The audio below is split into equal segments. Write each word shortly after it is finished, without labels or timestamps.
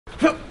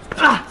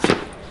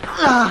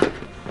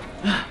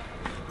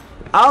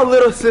Our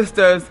little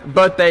sister's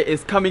birthday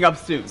is coming up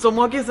soon. So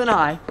Marcus and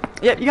I,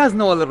 yeah, you guys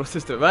know our little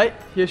sister, right?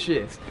 Here she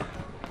is.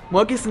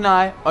 Marcus and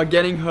I are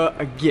getting her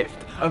a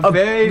gift. A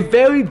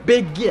very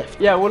big gift.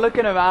 Yeah, we're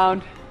looking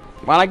around.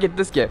 Why not get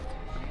this gift?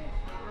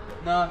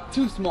 No,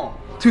 too small.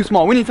 Too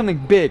small. We need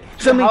something big.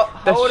 Something.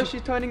 How old is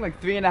she turning?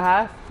 Like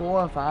 3.5,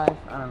 4 or 5?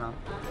 I don't know.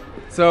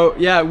 So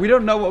yeah, we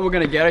don't know what we're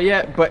gonna get her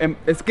yet, but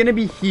it's gonna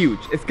be huge.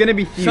 It's gonna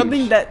be huge.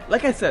 Something that,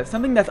 like I said,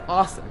 something that's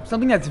awesome.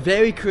 Something that's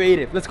very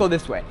creative. Let's go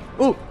this way.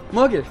 Ooh,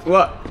 Marcus.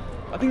 What?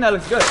 I think that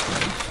looks good.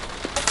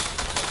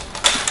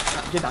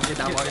 Get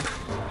down, Marcus.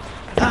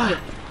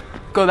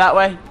 Go that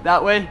way,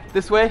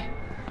 this way.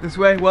 This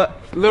way,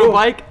 what? Little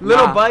bike?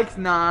 Little bikes?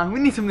 Nah, we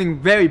need something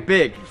very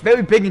big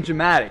and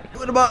dramatic.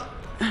 What about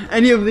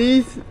any of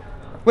these?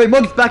 Wait,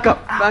 Marcus, back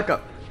up, back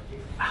up.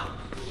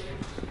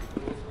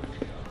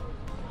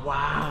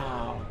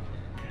 Wow.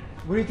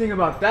 What do you think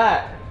about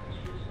that?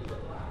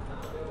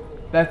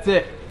 That's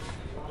it.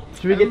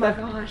 Should we get that?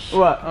 Oh my gosh.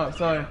 What? Oh,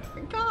 sorry.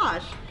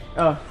 Gosh.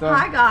 Oh, sorry.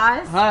 Hi,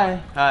 guys.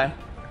 Hi. Hi.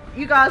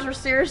 You guys are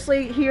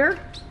seriously here?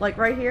 Like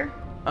right here?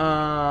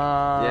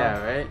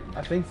 Yeah, right?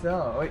 I think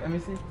so. Wait, let me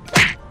see.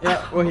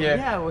 Yeah, we're here.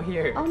 Yeah, we're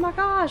here. Oh my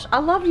gosh. I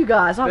love you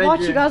guys. I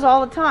watch you guys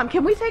all the time.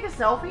 Can we take a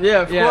selfie?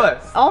 Yeah, of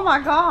course. Oh my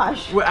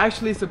gosh. We're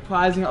actually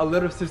surprising our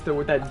little sister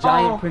with that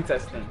giant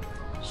princess thing.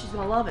 She's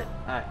gonna love it.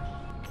 Alright.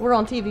 We're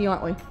on TV,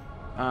 aren't we?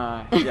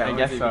 Yeah, I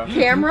guess so.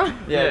 Camera?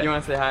 Yeah, you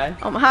wanna say hi?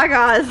 Hi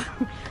guys.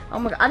 Oh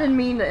my god, I didn't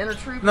mean to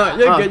intrude. No,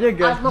 you're good, you're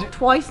good. I looked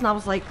twice and I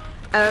was like,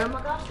 oh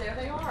my gosh, there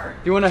they are.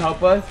 Do you wanna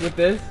help us with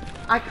this?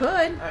 I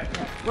could.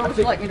 Where would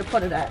you like me to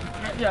put it at?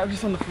 Yeah,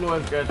 just on the floor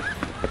is good. Alright,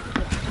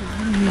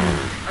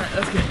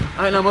 that's good.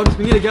 Alright, now Marcus,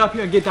 we need to get up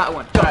here and get that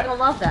one. I'm gonna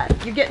love that.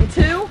 You're getting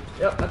 2?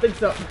 Yep, I think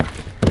so.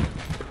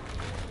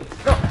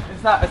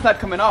 No, it's not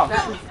coming off.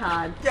 That was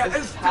tied. Yeah,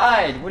 it's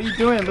tied. What are you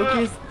doing,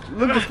 Lucas?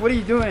 Lucas, what are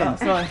you doing? Oh,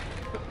 sorry.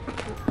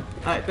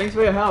 Alright, thanks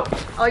for your help.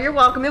 Oh, you're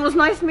welcome. It was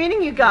nice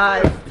meeting you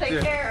guys. Take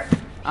care.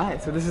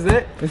 Alright, so this is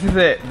it? This is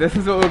it. This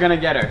is what we're gonna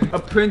get her. A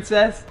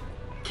princess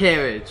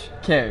carriage.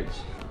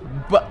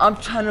 But I'm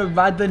trying to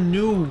ride the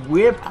new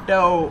whip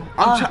though.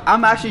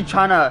 I'm actually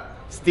trying to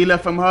steal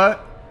it from her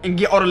and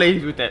get all the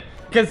ladies with it.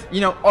 Cause you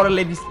know, all the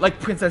ladies like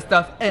princess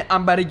stuff and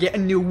I'm about to get a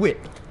new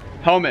whip.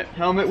 Helmet,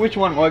 which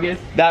one, Morgan?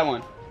 That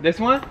one. This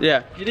one?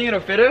 Yeah. You think it'll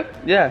fit her?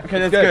 Yeah. Okay,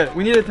 that's good.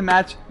 We need it to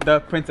match the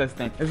princess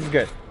thing. This is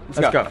good.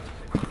 Let's go.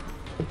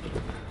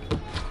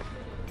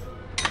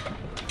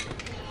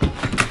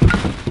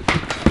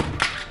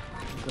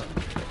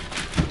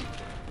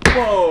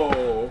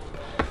 Whoa.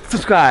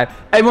 Subscribe.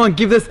 Everyone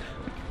give this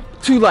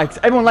 2 likes.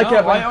 Everyone like it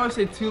up. I always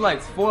say 2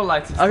 likes, 4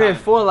 likes. Okay,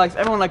 4 likes.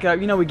 Everyone like it up.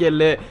 You know we get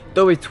lit.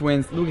 Dobre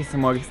twins. Lucas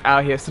and Marcus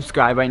out here.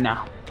 Subscribe right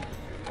now.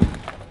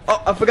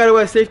 Oh, I forgot to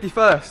wear safety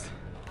first.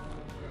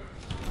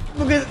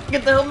 Lucas,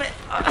 get the helmet.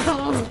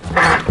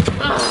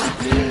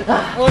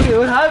 Okay,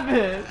 what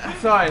happened?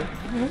 Sorry.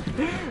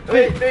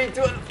 Wait, 3,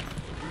 2, 1.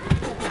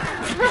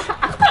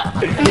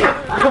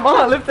 Come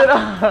on, lift it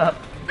up.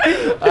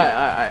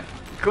 Alright.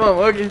 Come on,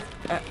 Marcus.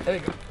 There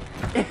you go.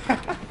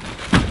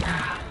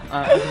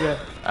 Alright, that's good.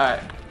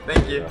 Alright,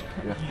 thank you.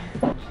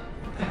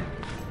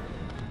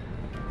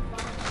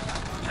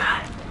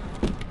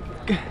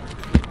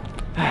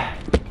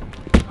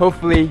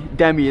 Hopefully,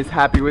 Demi is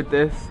happy with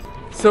this.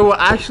 So we're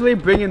actually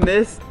bringing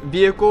this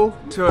vehicle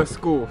to her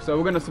school. So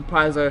we're gonna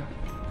surprise her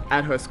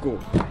at her school.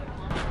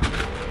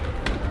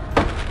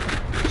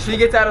 She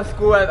gets out of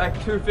school at like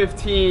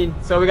 2:15,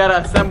 so we gotta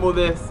assemble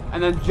this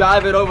and then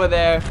drive it over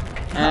there.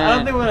 And I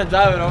don't think we're gonna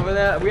drive it over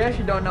there. We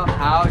actually don't know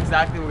how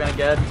exactly we're gonna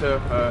get it to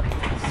her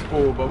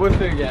school, but we'll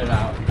figure it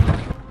out.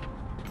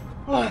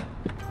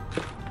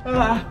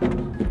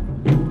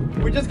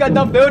 We just got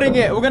done building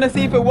it. We're gonna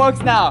see if it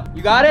works now.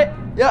 You got it?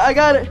 Yeah, I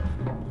got it.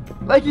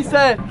 Like you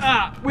said,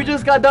 we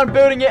just got done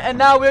building it and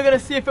now we're gonna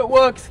see if it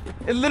works.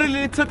 It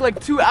literally took like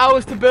 2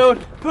 hours to build.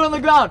 Put it on the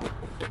ground.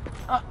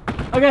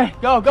 Okay,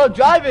 go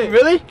drive it.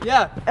 Really?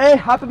 Yeah. Hey,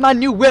 hop in my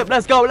new whip.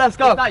 Let's go. It's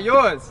not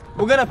yours.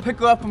 We're gonna pick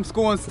her up from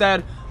school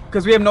instead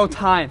because we have no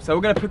time. So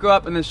we're gonna pick her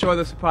up and then show her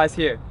the surprise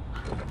here.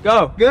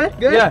 Go. Good?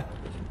 Yeah.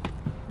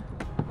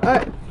 All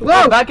right.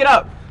 Whoa! Back it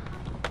up.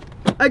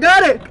 I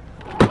got it.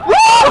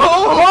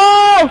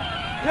 Whoa!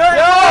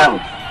 Yo!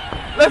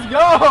 Let's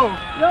go.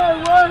 Yo,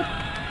 it worked.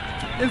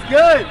 It's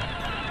good.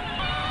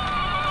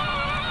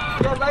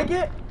 You guys like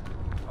it?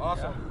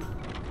 Awesome.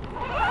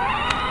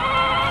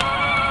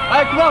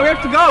 Alright, come on, we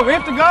have to go.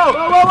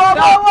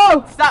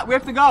 Whoa. Stop, we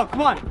have to go,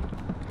 come on.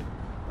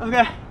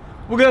 Okay,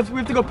 we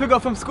have to go pick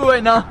up from school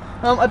right now.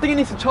 I think it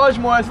needs to charge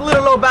more, it's a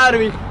little low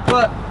battery,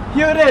 but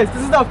here it is.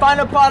 This is the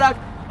final product.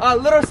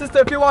 Little sister,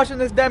 if you're watching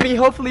this, Demi,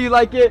 hopefully you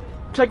like it.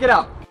 Check it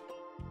out.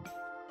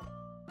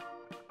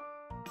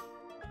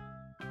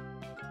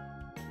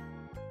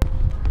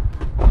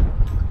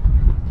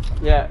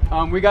 Yeah,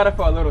 we got it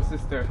for our little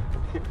sister.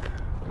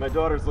 My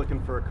daughter's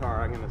looking for a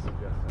car. I'm gonna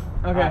suggest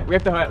that. Okay, we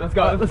have to hurry. Let's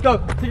go. Let's go.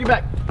 Take it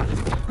back.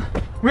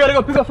 We gotta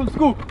go pick up from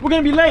school. We're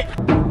gonna be late.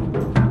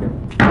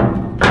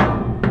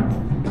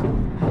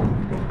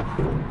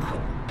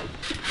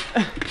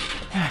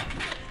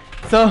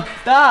 So,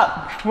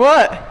 stop.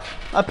 What?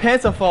 My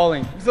pants are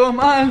falling. So am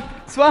I.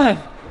 It's fine.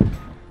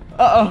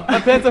 Uh-oh,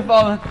 my pants are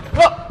falling.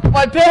 Whoa,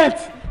 my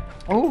pants.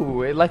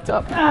 Oh, it lights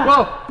up.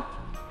 Whoa.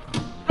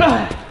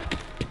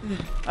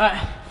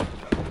 Alright.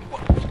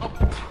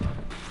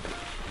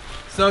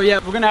 So yeah,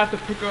 we're gonna have to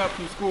pick her up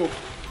from school.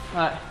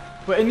 Alright,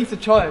 but it needs to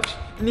charge.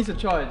 It needs to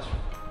charge.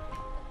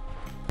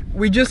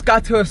 We just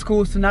got to her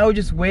school, so now we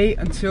just wait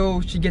until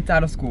she gets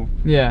out of school.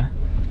 Yeah.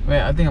 Wait,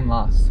 I think I'm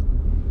lost.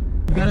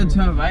 You gotta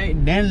turn right,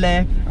 then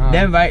left,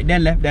 then right,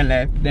 then left, then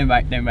left, then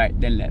right, then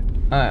right, then left.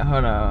 Alright,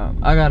 hold up.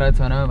 I gotta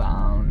turn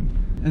around.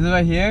 Is it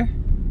right here?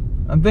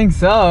 I think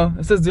so.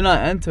 It says do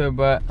not enter,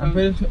 but I'm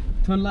pretty sure.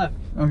 Turn left.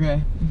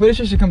 Okay. I'm pretty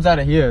sure she comes out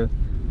of here.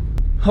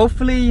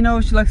 Hopefully, you know,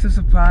 she likes a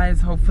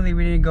surprise. Hopefully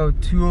we didn't go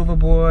too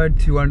overboard,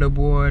 too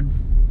underboard,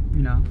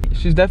 you know.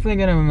 She's definitely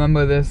gonna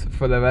remember this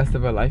for the rest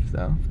of her life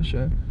though, for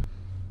sure.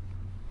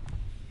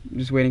 I'm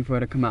just waiting for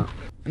her to come out.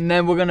 And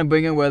then we're gonna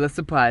bring her where the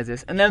surprise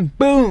is. And then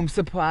boom,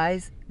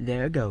 surprise,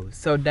 there it goes.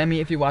 So Demi,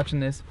 if you're watching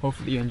this,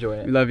 hopefully you enjoy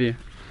it. We love you.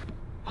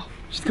 Oh,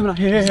 she's coming out,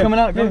 here, she's coming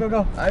out, go, go, go.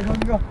 All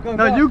right, go.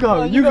 No, you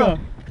go, you go.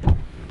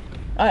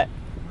 All right.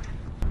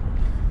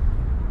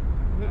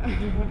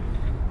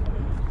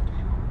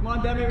 Come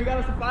on, Demi, we got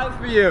a surprise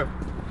for you.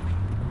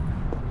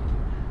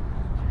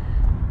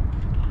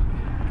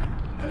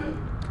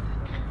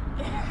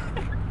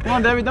 Come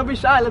on, Demi, don't be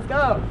shy, let's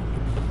go.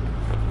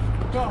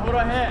 Come on, hold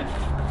our hand.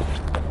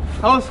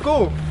 How was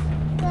school?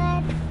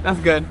 Good. That's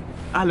good.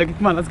 Ah, look,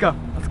 come on, let's go,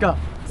 let's go.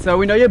 So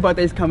we know your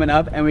birthday's coming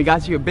up and we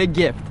got you a big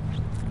gift.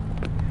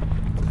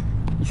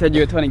 You said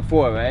you were turning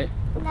 4, right?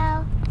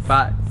 No.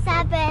 5.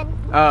 7.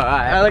 Oh,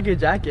 I like your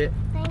jacket.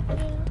 Thank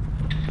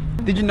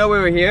you. Did you know we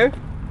were here?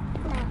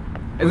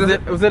 No.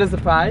 Was it a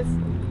surprise?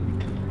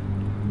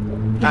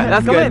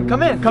 That's good.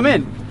 Come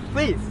in.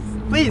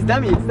 Please,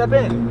 Demi, step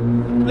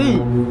in.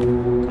 Please.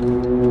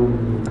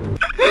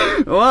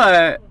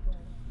 What?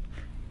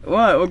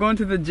 We're going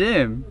to the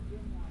gym.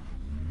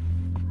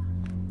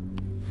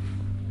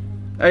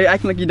 Are you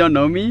acting like you don't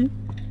know me?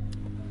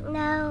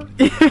 No.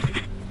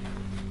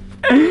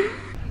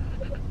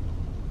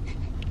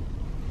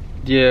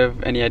 Do you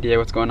have any idea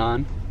what's going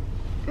on?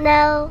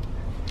 No.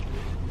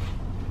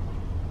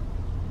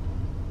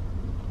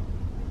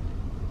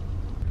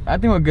 I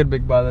think we're good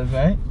big brothers,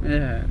 right?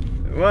 Yeah.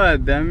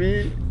 What,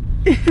 Demi?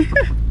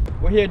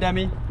 We're here,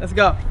 Demi. Let's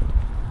go.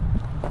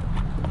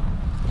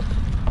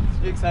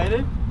 You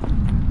excited?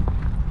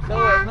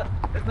 No,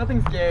 it's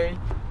nothing scary.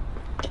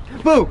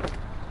 Boo!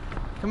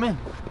 Come in.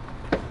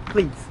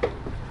 Please.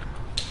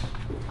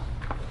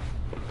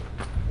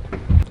 Do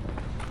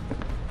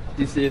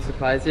you see your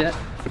surprise yet?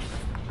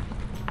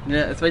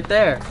 Yeah, it's right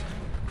there.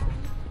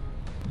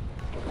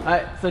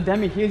 Alright, so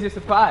Demi, here's your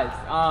surprise.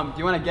 Do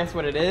you want to guess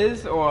what it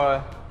is,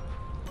 or?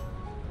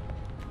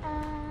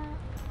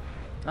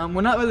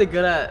 We're not really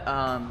good at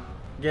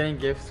getting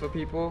gifts for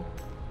people,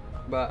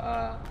 but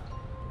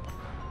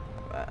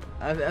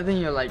I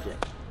think you'll like it.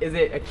 Is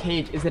it a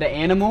cage? Is it an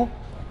animal?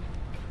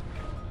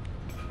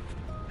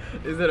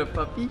 Is it a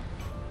puppy?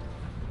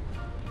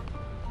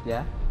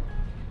 Yeah?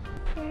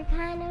 You're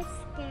kind of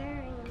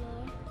scaring me.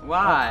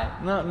 Why?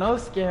 No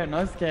scare.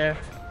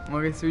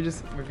 Okay, so we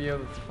just reveal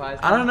the surprise.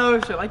 I don't know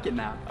if she'll like it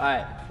now.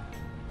 Alright.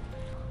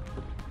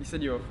 You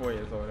said you were 4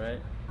 years old,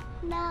 right?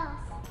 No.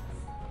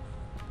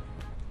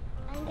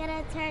 I'm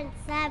gonna turn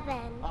 7.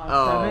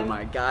 Oh 7?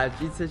 My God,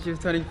 she said she was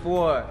turning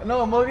 4.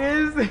 No,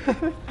 Morgan.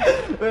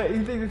 Wait,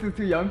 you think this is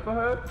too young for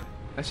her?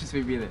 Let's just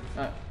reveal it.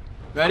 Alright.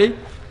 Ready?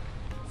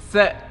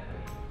 Set.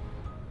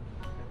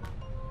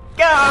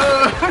 Go!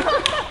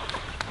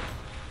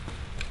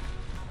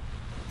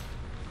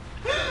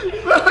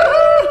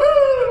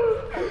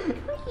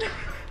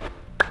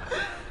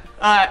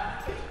 Alright,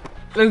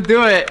 let's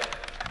do it.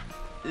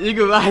 You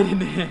can ride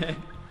in it.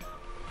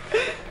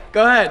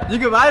 Go ahead, you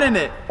can ride in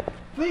it.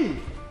 Please,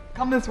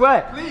 come this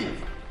way.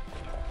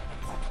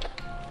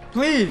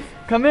 Please,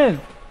 come in.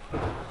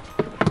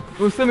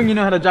 We're assuming you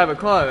know how to drive a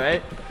car,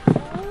 right?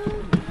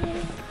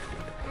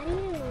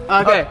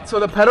 Okay, so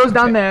the pedal's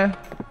down there.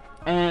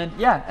 And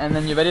yeah, and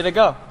then you're ready to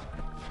go.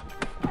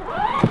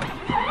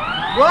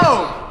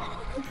 Whoa!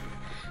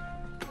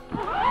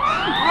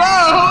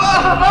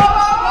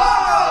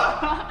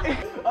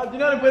 Do you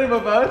know how to put it in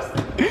reverse?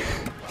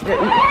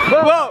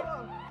 Whoa!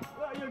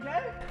 You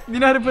okay? Do you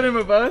know how to put it in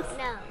reverse?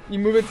 No. You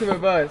move it to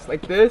reverse,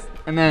 like this,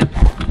 and then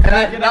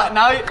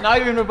now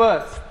you're in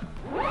reverse.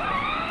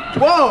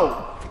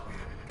 Whoa!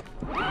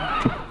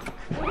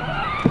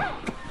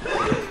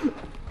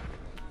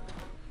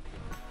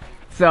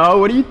 So,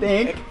 what do you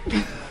think?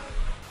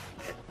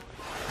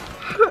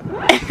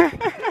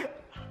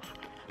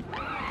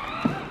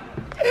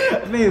 I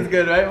think it's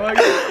good, right,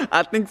 Morgan?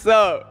 I think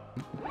so.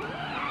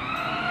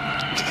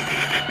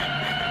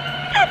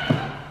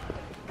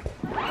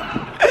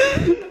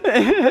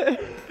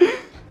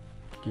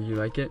 Do you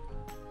like it?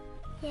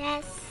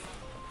 Yes.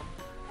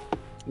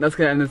 That's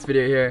gonna end this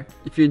video here.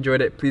 If you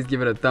enjoyed it, please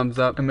give it a thumbs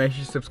up and make sure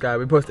you subscribe.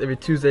 We post every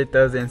Tuesday,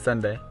 Thursday, and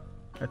Sunday.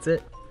 That's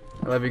it.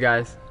 I love you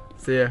guys.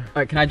 See ya.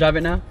 Alright, can I drive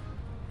it now?